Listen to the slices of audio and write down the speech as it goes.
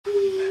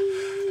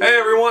Hey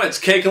everyone, it's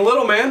Cake and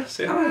Little Man.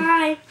 Say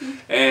hi. Hi.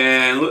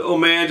 And Little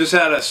Man just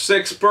had a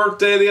 6th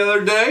birthday the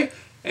other day,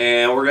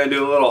 and we're going to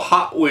do a little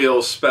Hot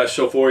Wheels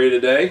special for you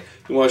today.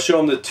 You want to show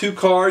them the 2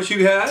 cars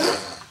you had?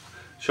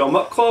 Show them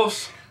up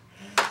close.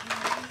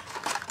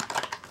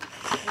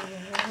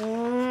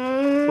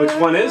 Which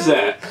one is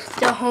that?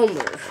 The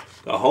Homer.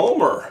 The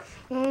Homer.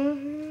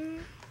 And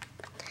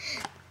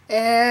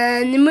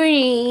the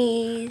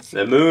Mooneyes.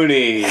 The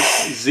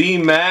Mooneyes.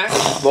 Z-Max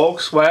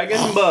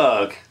Volkswagen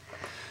Bug.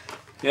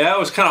 Yeah, it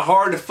was kind of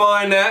hard to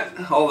find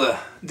that. All the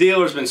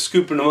dealers been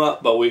scooping them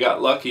up, but we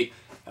got lucky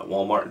at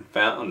Walmart and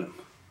found them.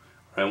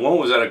 And one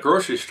was at a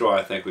grocery store,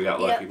 I think we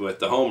got lucky with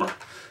the Homer. Do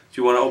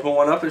you want to open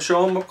one up and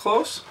show them up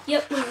close?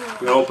 Yep. We're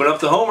going to open up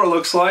the Homer,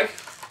 looks like.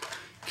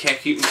 Can't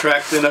keep them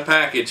tracked in a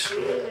package.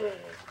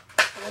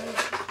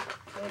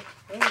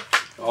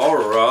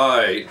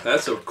 Alright,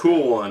 that's a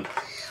cool one.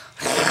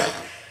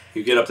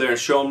 You get up there and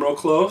show them real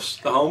close,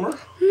 the Homer?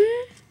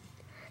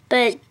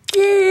 But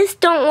this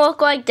don't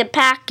look like the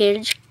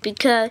package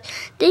because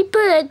they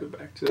put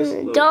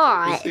a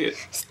dot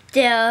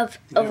instead of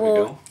a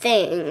little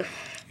thing.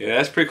 Yeah,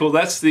 that's pretty cool.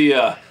 That's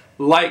the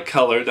light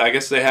colored. I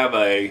guess they have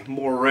a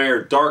more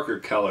rare, darker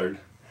colored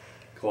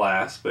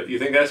glass. But you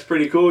think that's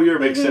pretty cool? You're a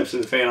big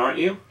Simpsons fan, aren't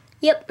you?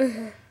 Yep.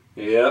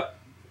 Yep.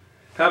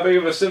 How big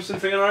of a Simpson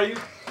fan are you?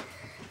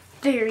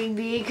 Very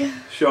big.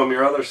 Show them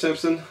your other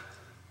Simpson.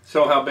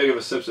 Show 'em how big of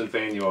a Simpson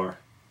fan you are.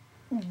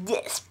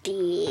 This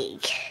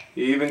big.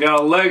 You even got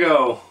a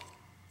Lego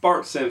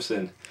Bart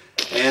Simpson.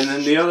 And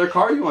then the other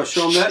car, you want to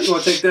show them that? You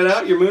want to take that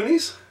out, your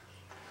Mooneyes?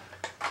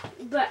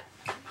 But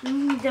the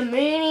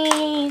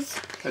Mooneyes.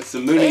 That's the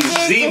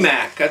Mooneyes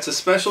Z-Mac. That's a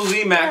special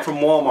Z-Mac from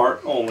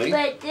Walmart only.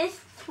 But this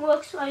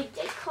looks like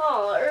the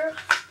car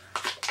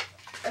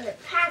on the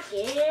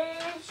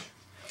package.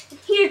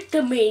 Here's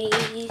the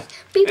Mooneyes.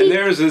 And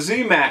there's a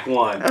Z-Mac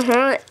one.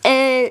 And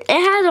it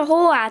has a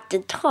hole at the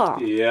top.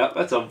 Yeah,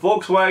 that's a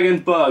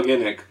Volkswagen Bug,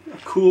 isn't it?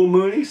 Cool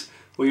Mooneyes.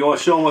 Well, you want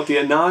to show them what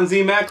the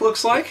non-Z-Mac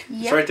looks like?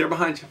 Yep. It's right there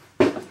behind you.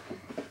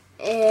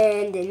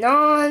 And the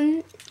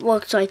non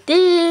looks like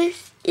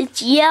this.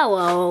 It's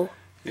yellow.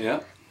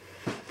 Yeah.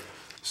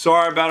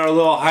 Sorry about our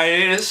little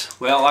hiatus.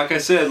 Well, like I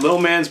said, little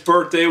man's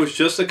birthday was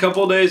just a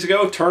couple days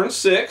ago. Turned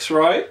 6,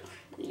 right?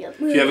 Yep.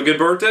 Did you have a good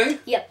birthday?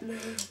 Yep.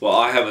 Well,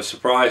 I have a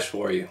surprise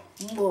for you.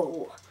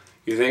 Whoa.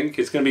 You think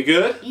it's going to be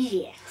good?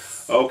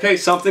 Yes. Okay,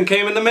 something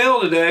came in the mail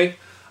today.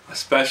 A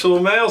special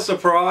mail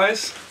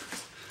surprise.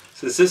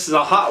 Since this is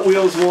a Hot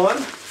Wheels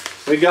one,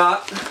 we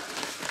got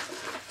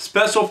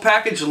special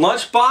package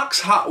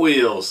lunchbox Hot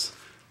Wheels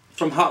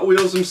from Hot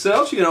Wheels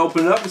themselves. You can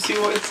open it up and see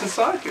what's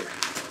inside here.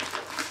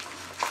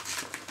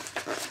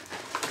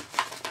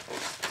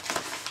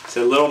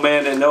 So little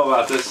man didn't know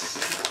about this.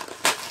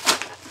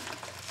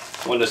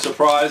 Wanted to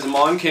surprise him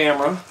on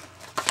camera.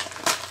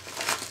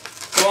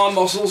 Come on,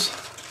 Muscles.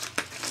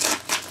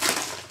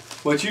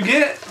 What'd you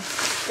get?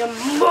 The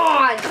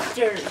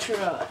monster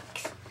trucks.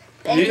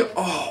 Yeah.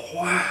 Oh,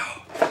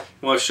 wow.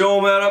 You want to show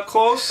them that up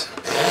close?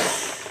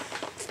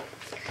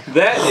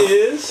 That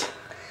is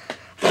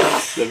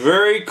the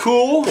very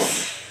cool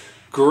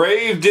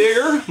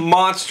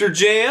Digger+Monster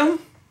Jam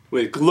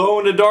with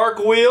glow-in-the-dark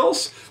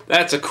wheels.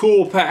 That's a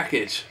cool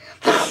package.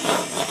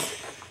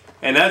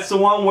 And that's the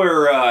one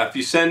where if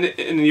you send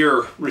in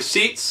your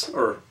receipts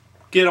or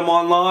get them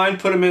online,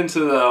 put them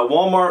into the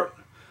Walmart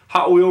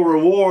Hot Wheel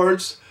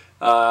Rewards,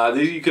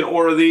 you can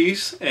order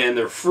these and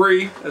they're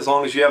free as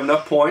long as you have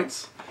enough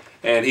points.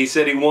 And he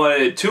said he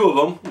wanted 2 of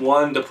them,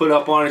 one to put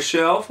up on his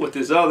shelf with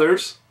his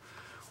others,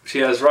 which he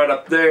has right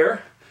up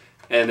there,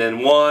 and then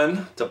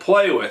one to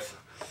play with.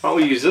 Why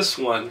don't we use this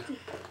one?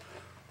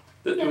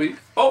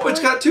 Oh, it's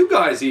got 2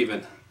 guys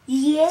even.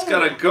 Yeah. It's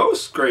got a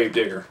ghost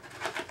Gravedigger.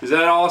 Is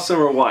that awesome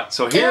or what?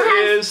 So here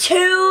is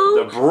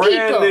 2 the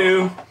brand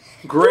new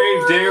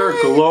Gravedigger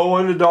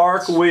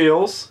glow-in-the-dark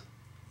wheels.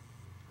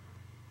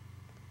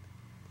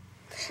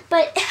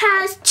 But it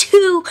has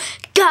 2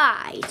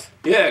 guys.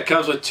 Yeah, it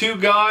comes with 2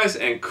 guys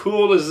and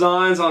cool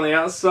designs on the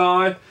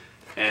outside,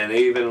 and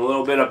even a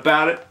little bit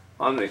about it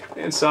on the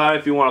inside.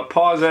 If you want to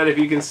pause that, if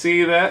you can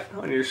see that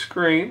on your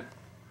screen.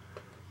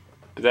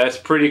 But that's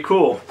pretty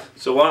cool.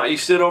 So why don't you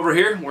sit over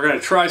here? We're going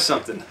to try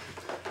something.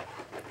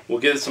 We'll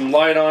get some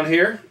light on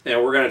here,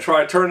 and we're going to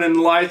try turning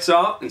the lights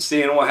off and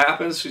seeing what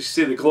happens. You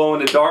see the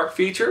glow-in-the-dark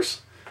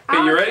features.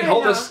 Okay, you ready?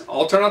 Hold this.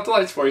 I'll turn off the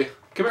lights for you.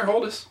 Come here,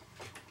 hold this.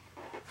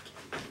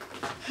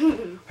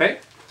 Okay,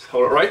 just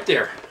hold it right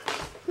there.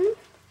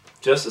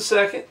 Just a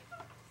second.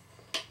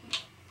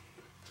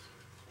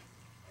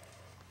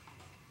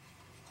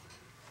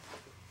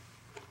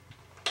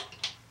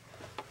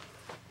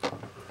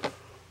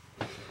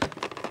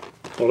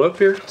 Hold up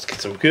here. Let's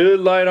get some good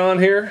light on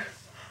here.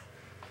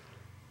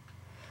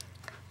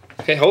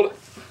 Okay, hold it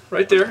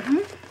right there.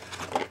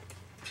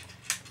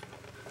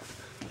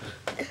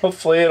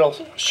 Hopefully it'll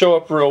show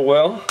up real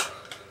well.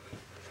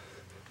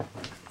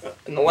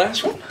 And the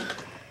last one.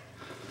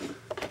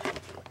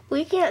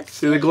 We can't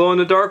See the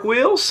glow-in-the-dark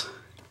wheels?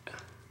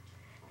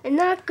 It's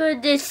not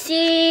good to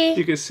see.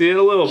 You can see it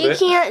a little bit.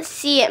 You can't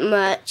see it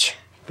much.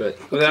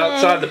 But with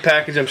outside the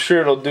package, I'm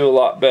sure it'll do a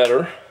lot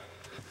better.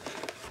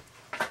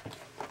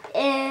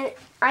 And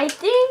I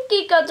think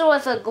it goes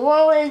with a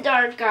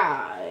glow-in-the-dark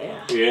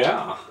eye.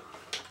 Yeah.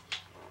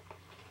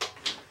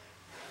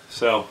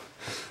 So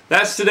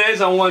that's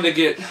today's. I wanted to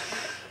get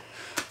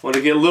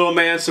little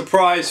man's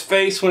surprise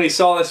face when he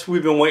saw this.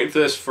 We've been waiting for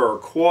this for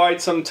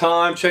quite some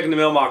time. Checking the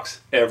mailbox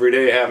every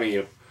day, haven't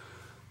you?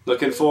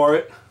 Looking for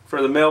it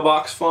for the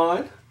mailbox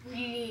find.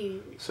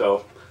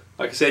 So,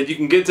 like I said, you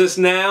can get this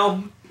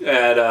now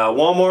at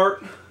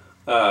Walmart.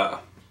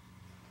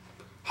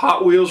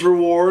 Hot Wheels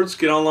rewards.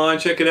 Get online,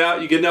 check it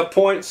out. You get enough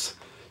points,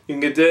 you can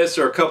get this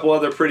or a couple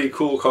other pretty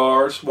cool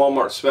cars.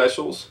 Walmart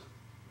specials.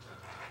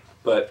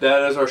 But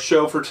that is our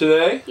show for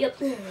today.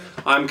 Yep.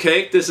 I'm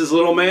Cake. This is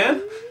Little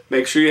Man.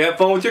 Make sure you have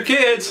fun with your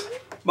kids.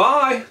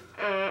 Bye.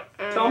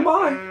 Tell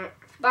them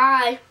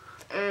bye.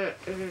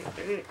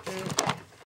 Bye.